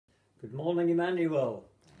Good morning, Emmanuel.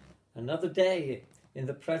 Another day in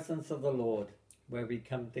the presence of the Lord, where we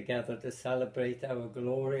come together to celebrate our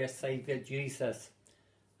glorious Saviour Jesus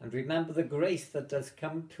and remember the grace that has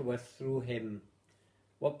come to us through him.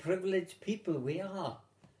 What privileged people we are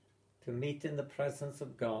to meet in the presence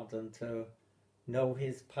of God and to know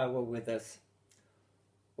his power with us,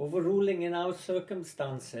 overruling in our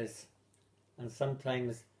circumstances. And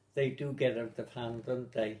sometimes they do get out of hand,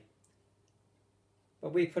 don't they?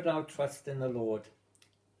 But we put our trust in the Lord,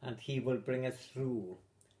 and he will bring us through,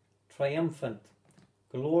 triumphant,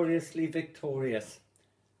 gloriously victorious,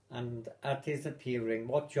 and at his appearing,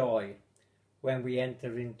 what joy when we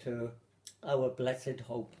enter into our blessed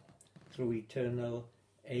hope through eternal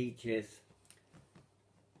ages.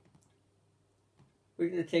 We're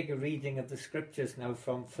going to take a reading of the scriptures now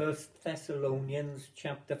from 1 Thessalonians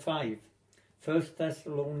chapter 5. 1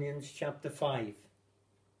 Thessalonians chapter 5.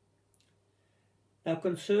 Now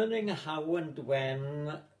concerning how and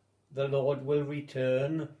when the Lord will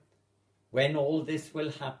return, when all this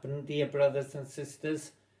will happen, dear brothers and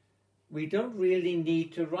sisters, we don't really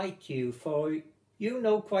need to write you, for you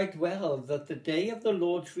know quite well that the day of the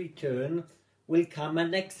Lord's return will come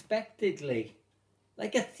unexpectedly,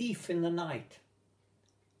 like a thief in the night.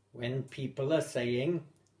 When people are saying,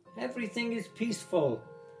 everything is peaceful,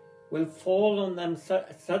 will fall on them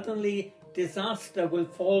suddenly. Disaster will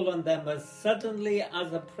fall on them as suddenly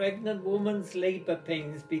as a pregnant woman's labour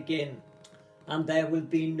pains begin, and there will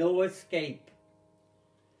be no escape.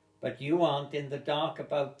 But you aren't in the dark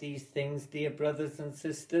about these things, dear brothers and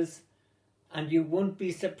sisters, and you won't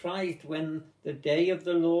be surprised when the day of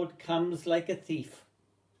the Lord comes like a thief.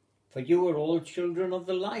 For you are all children of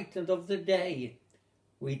the light and of the day.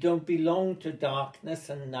 We don't belong to darkness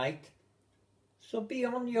and night. So be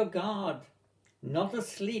on your guard, not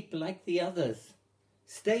asleep like the others.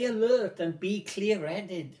 Stay alert and be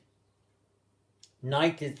clear-headed.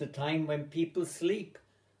 Night is the time when people sleep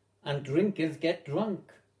and drinkers get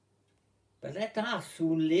drunk. But let us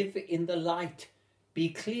who live in the light be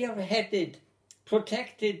clear-headed,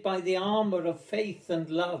 protected by the armour of faith and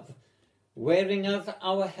love, wearing as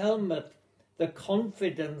our helmet the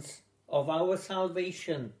confidence of our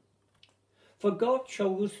salvation. For God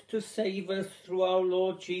chose to save us through our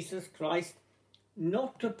Lord Jesus Christ,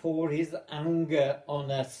 not to pour his anger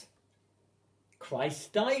on us.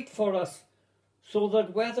 Christ died for us, so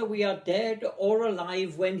that whether we are dead or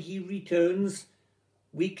alive when he returns,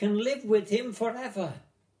 we can live with him forever.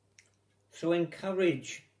 So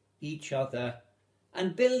encourage each other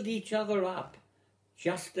and build each other up,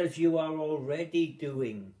 just as you are already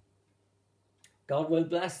doing. God will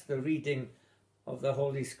bless the reading of the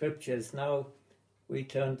Holy Scriptures. Now we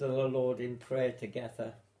turn to the Lord in prayer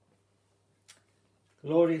together.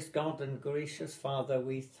 Glorious God and gracious Father,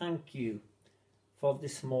 we thank you for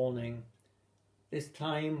this morning, this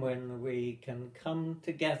time when we can come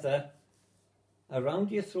together around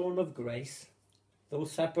your throne of grace, though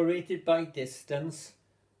separated by distance,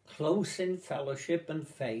 close in fellowship and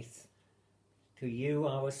faith, to you,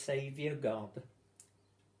 our Saviour God.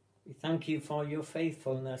 We thank you for your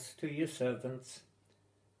faithfulness to your servants,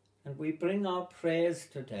 and we bring our prayers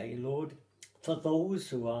today, Lord, for those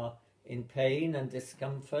who are in pain and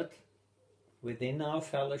discomfort within our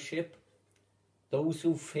fellowship, those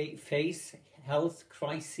who face health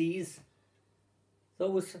crises,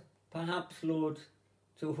 those perhaps, Lord,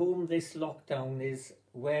 to whom this lockdown is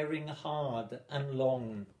wearing hard and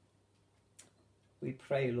long. We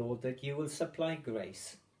pray, Lord, that you will supply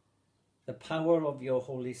grace, the power of your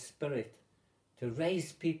Holy Spirit to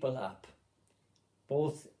raise people up,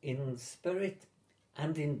 both in spirit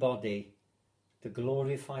and in body, to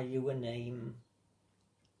glorify your name.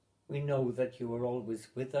 We know that you are always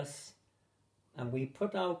with us, and we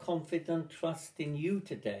put our confident trust in you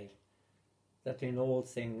today, that in all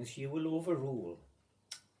things you will overrule,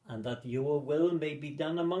 and that your will may be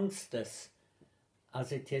done amongst us,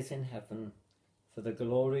 as it is in heaven, for the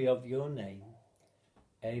glory of your name.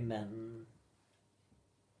 Amen.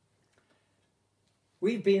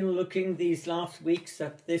 We've been looking these last weeks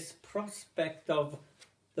at this prospect of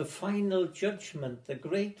the final judgment, the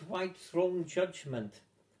great white throne judgment,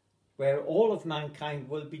 where all of mankind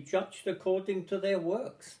will be judged according to their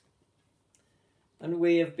works. And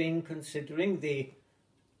we have been considering the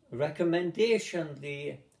recommendation,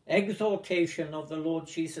 the exhortation of the Lord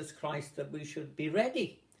Jesus Christ that we should be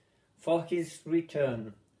ready for his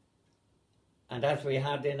return. And as we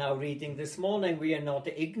had in our reading this morning, we are not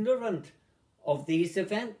ignorant of these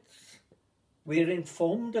events. We're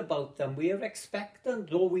informed about them. We are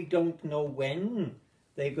expectant, though we don't know when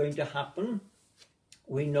they're going to happen.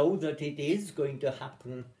 We know that it is going to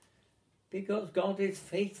happen. because God is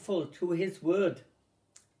faithful to his word,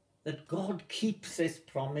 that God keeps his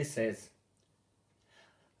promises.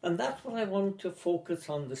 And that's what I want to focus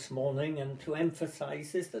on this morning and to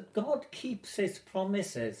emphasize, is that God keeps his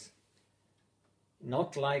promises.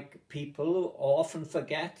 Not like people who often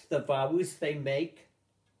forget the vows they make,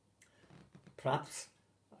 perhaps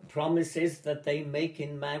promises that they make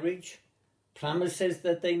in marriage, promises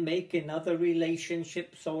that they make in other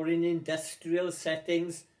relationships or in industrial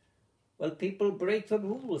settings. Well, people break the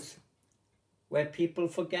rules, where people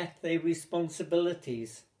forget their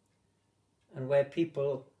responsibilities, and where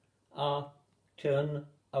people turn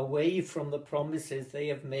away from the promises they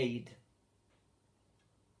have made.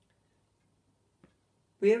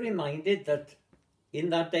 We are reminded that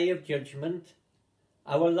in that day of judgment,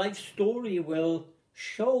 our life story will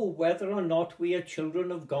show whether or not we are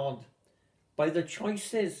children of God by the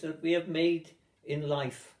choices that we have made in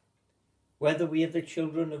life, whether we are the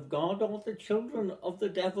children of God or the children of the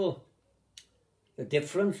devil. The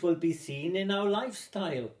difference will be seen in our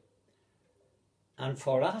lifestyle. And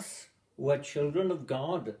for us who are children of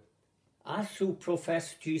God, us who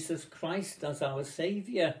profess Jesus Christ as our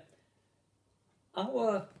Saviour,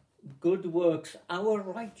 our good works, our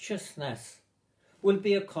righteousness will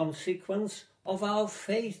be a consequence of our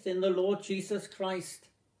faith in the Lord Jesus Christ,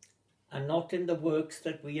 and not in the works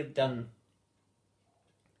that we have done.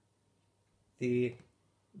 The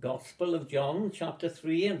Gospel of John, chapter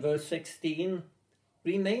 3 and verse 16,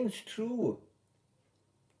 remains true.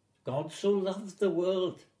 God so loved the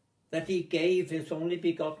world that he gave his only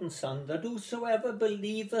begotten Son, that whosoever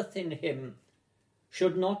believeth in him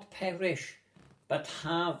should not perish, but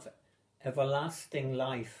have everlasting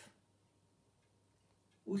life.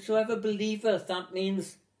 Whosoever believeth, that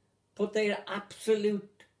means put their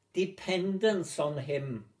absolute dependence on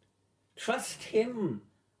him. Trust him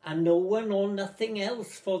and no one or nothing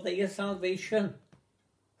else for their salvation,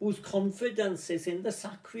 whose confidence is in the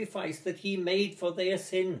sacrifice that he made for their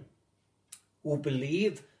sin, who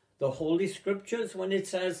believe the Holy Scriptures when it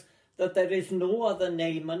says that there is no other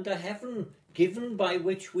name under heaven given by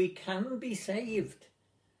which we can be saved,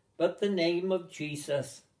 but the name of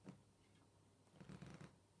Jesus.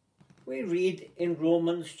 We read in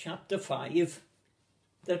Romans chapter 5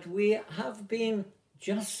 that we have been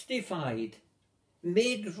justified,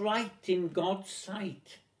 made right in God's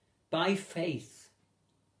sight by faith.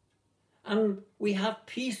 And we have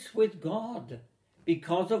peace with God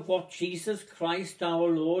because of what Jesus Christ our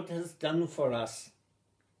Lord has done for us.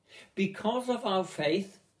 Because of our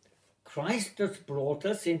faith, Christ has brought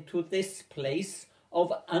us into this place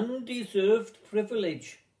of undeserved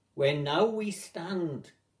privilege, where now we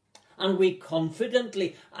stand, and we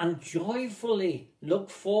confidently and joyfully look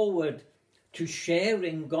forward to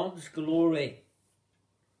sharing God's glory.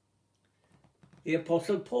 The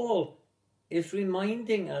Apostle Paul is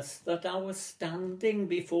reminding us that our standing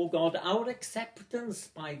before God, our acceptance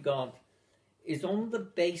by God, is on the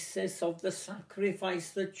basis of the sacrifice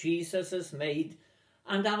that Jesus has made,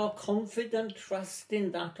 and our confident trust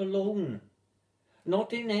in that alone,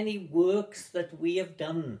 not in any works that we have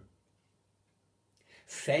done.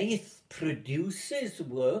 Faith produces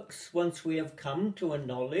works once we have come to a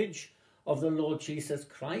knowledge of the Lord Jesus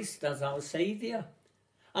Christ as our Saviour,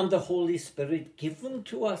 and the Holy Spirit given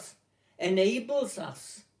to us enables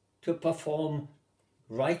us to perform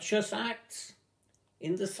righteous acts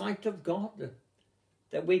in the sight of God,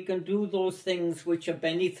 that we can do those things which are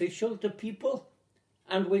beneficial to people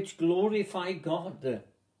and which glorify God.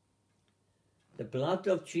 The blood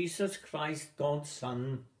of Jesus Christ, God's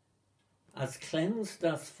Son, has cleansed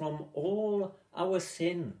us from all our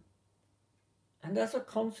sin. And as a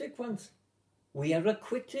consequence, we are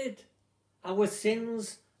acquitted. Our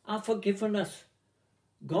sins are forgiven us.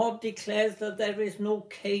 God declares that there is no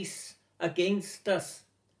case against us.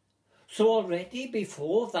 So already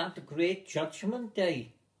before that great judgment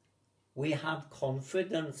day, we have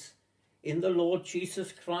confidence in the Lord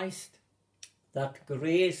Jesus Christ, that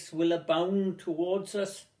grace will abound towards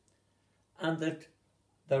us, and that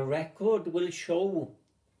the record will show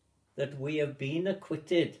that we have been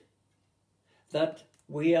acquitted, that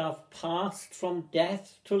we have passed from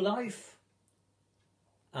death to life,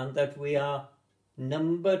 and that we are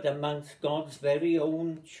numbered amongst God's very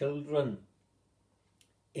own children.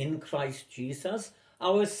 In Christ Jesus,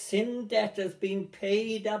 our sin debt has been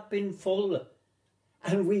paid up in full,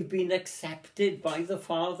 and we've been accepted by the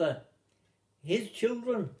Father, his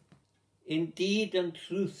children, in deed and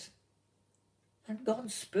truth. And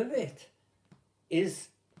God's Spirit is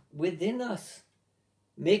within us,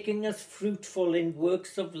 making us fruitful in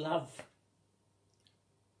works of love.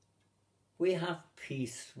 We have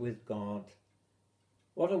peace with God.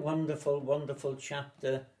 What a wonderful, wonderful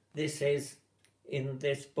chapter this is in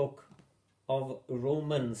this book of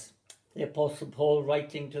Romans. The Apostle Paul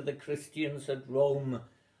writing to the Christians at Rome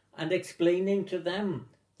and explaining to them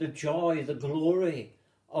the joy, the glory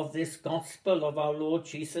of this gospel of our Lord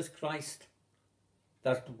Jesus Christ,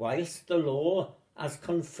 that whilst the law has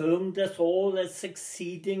confirmed us all as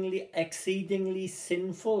exceedingly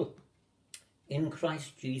sinful, in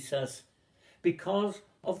Christ Jesus, because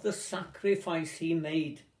of the sacrifice he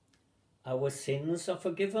made, our sins are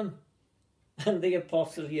forgiven. And the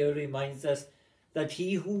apostle here reminds us that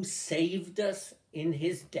he who saved us in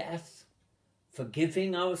his death,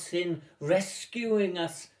 forgiving our sin, rescuing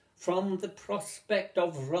us from the prospect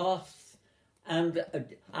of wrath and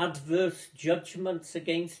adverse judgments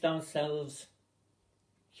against ourselves,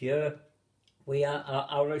 here we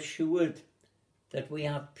are assured that we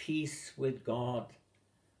have peace with God.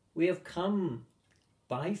 We have come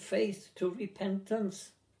by faith to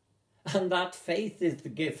repentance, and that faith is the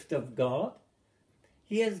gift of God.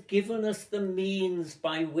 He has given us the means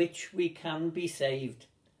by which we can be saved.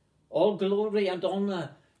 All glory and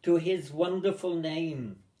honour to his wonderful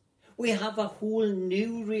name. We have a whole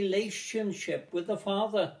new relationship with the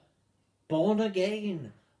Father, born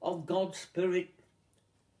again of God's Spirit,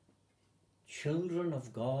 children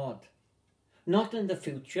of God. Not in the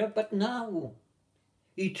future, but now.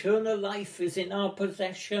 Eternal life is in our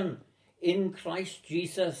possession in Christ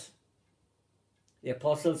Jesus. The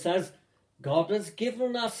apostle says, God has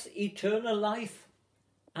given us eternal life,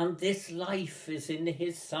 and this life is in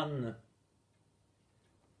his Son.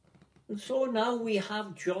 And so now we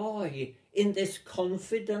have joy in this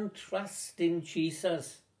confident trust in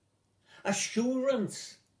Jesus.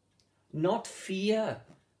 Assurance, not fear,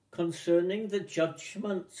 concerning the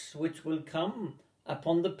judgments which will come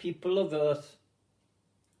upon the people of earth.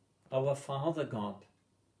 Our Father God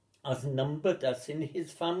has numbered us in his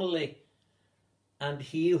family, and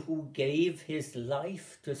he who gave his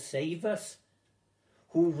life to save us,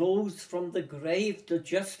 who rose from the grave to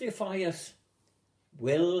justify us,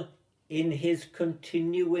 will in his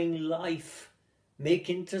continuing life make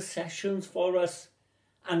intercessions for us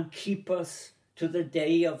and keep us to the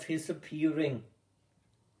day of his appearing.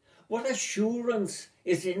 What assurance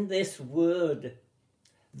is in this word,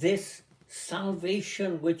 this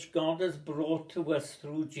salvation which God has brought to us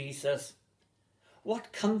through Jesus.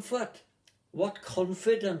 What comfort, what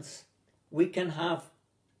confidence we can have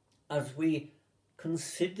as we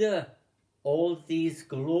consider all these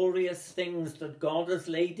glorious things that God has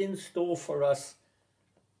laid in store for us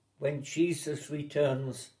when Jesus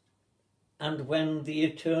returns and when the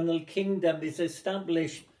eternal kingdom is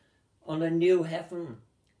established on a new heaven,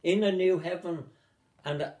 in a new heaven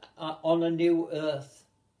and on a new earth.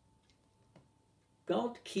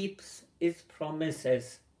 God keeps his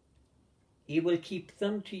promises. He will keep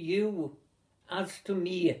them to you as to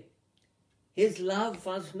me. His love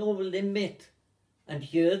has no limit. And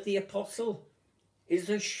here the apostle is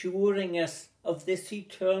assuring us of this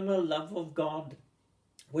eternal love of God,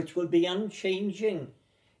 which will be unchanging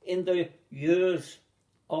in the years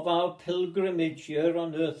of our pilgrimage here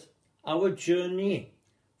on earth, our journey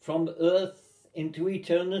from earth into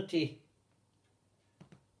eternity.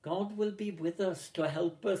 God will be with us to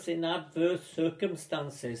help us in adverse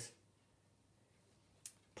circumstances.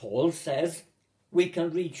 Paul says we can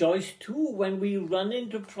rejoice too when we run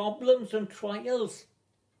into problems and trials,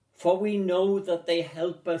 for we know that they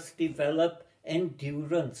help us develop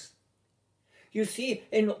endurance. You see,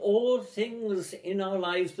 in all things in our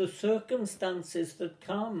lives, the circumstances that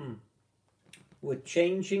come with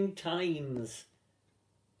changing times,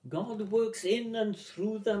 God works in and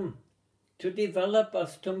through them to develop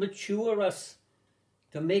us, to mature us,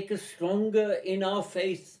 to make us stronger in our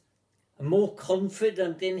faith, more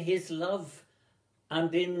confident in his love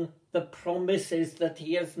and in the promises that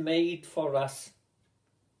he has made for us.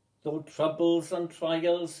 Though troubles and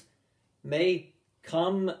trials may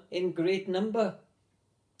come in great number,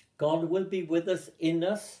 God will be with us, in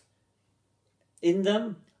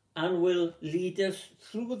them, and will lead us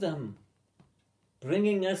through them,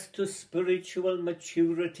 bringing us to spiritual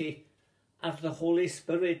maturity as the Holy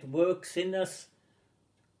Spirit works in us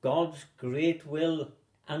God's great will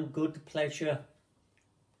and good pleasure.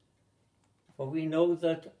 For we know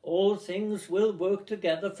that all things will work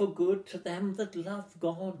together for good to them that love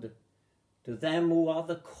God, to them who are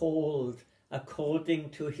the called according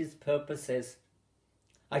to his purposes.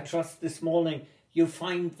 I trust this morning you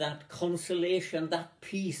find that consolation, that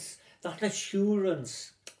peace, that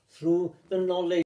assurance through the knowledge